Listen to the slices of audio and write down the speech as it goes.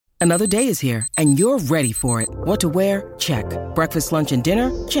Another day is here, and you're ready for it. What to wear? Check. Breakfast, lunch, and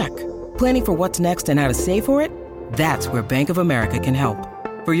dinner? Check. Planning for what's next and how to save for it? That's where Bank of America can help.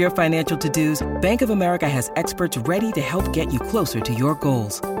 For your financial to-dos, Bank of America has experts ready to help get you closer to your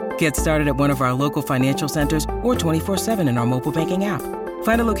goals. Get started at one of our local financial centers or 24/7 in our mobile banking app.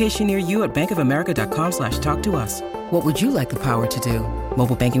 Find a location near you at bankofamerica.com/talktous. What would you like the power to do?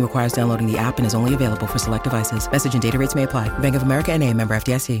 Mobile banking requires downloading the app and is only available for select devices. Message and data rates may apply. Bank of America N.A., member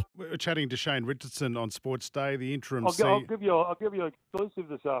FDIC. We're chatting to Shane Richardson on Sports Day, the interim I'll give you an exclusive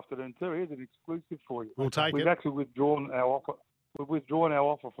this afternoon too. Here's an exclusive for you. We'll take We've it. actually withdrawn our offer. We've withdrawn our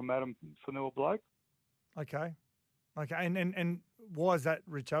offer from Addin Fonua-Blake. Okay. And why is that,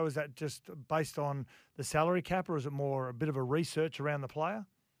 Richo? Is that just based on the salary cap, or is it more a bit of a research around the player?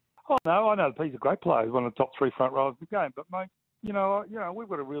 Oh no, I know he's a great player. He's one of the top 3 front rowers of the game. But mate, you know, we've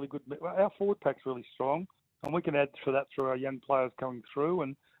got a really good. Our forward pack's really strong, and we can add to that through our young players coming through,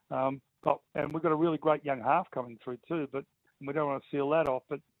 and we've got a really great young half coming through too. But we don't want to seal that off.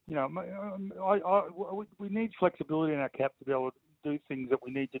 But you know, we need flexibility in our cap to be able to do things that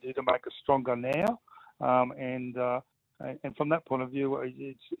we need to do to make us stronger now. And from that point of view,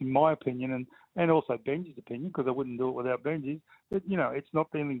 it's in my opinion, and also Benji's opinion, because I wouldn't do it without Benji's. You know, it's not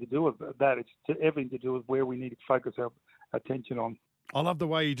anything to do with that. It's everything to do with where we need to focus our attention on. I love the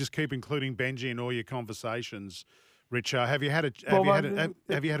way you just keep including Benji in all your conversations, Rich. Have you had a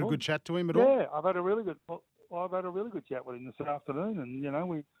good chat to him at all? Yeah, I've had a really good chat with him this afternoon, and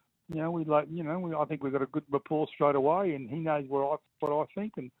I think we've got a good rapport straight away, and he knows what I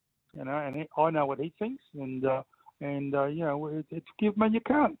think, and I know what he thinks, it's give man. You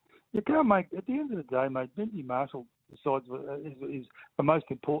can't make, at the end of the day, mate. Benji Marshall decides is the most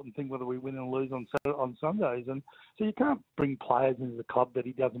important thing, whether we win and lose on Sundays, and so you can't bring players into the club that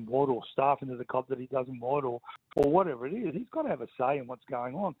he doesn't want, or staff into the club that he doesn't want, or whatever it is. He's got to have a say in what's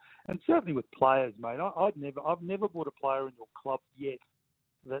going on, and certainly with players, mate. I've never brought a player in your club yet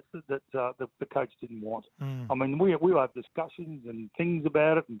that the coach didn't want. I mean, we'll have discussions and things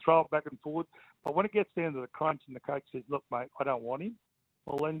about it and throw it back and forward. But when it gets down to the crunch and the coach says, look, mate, I don't want him,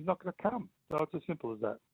 well, then he's not going to come. So it's as simple as that.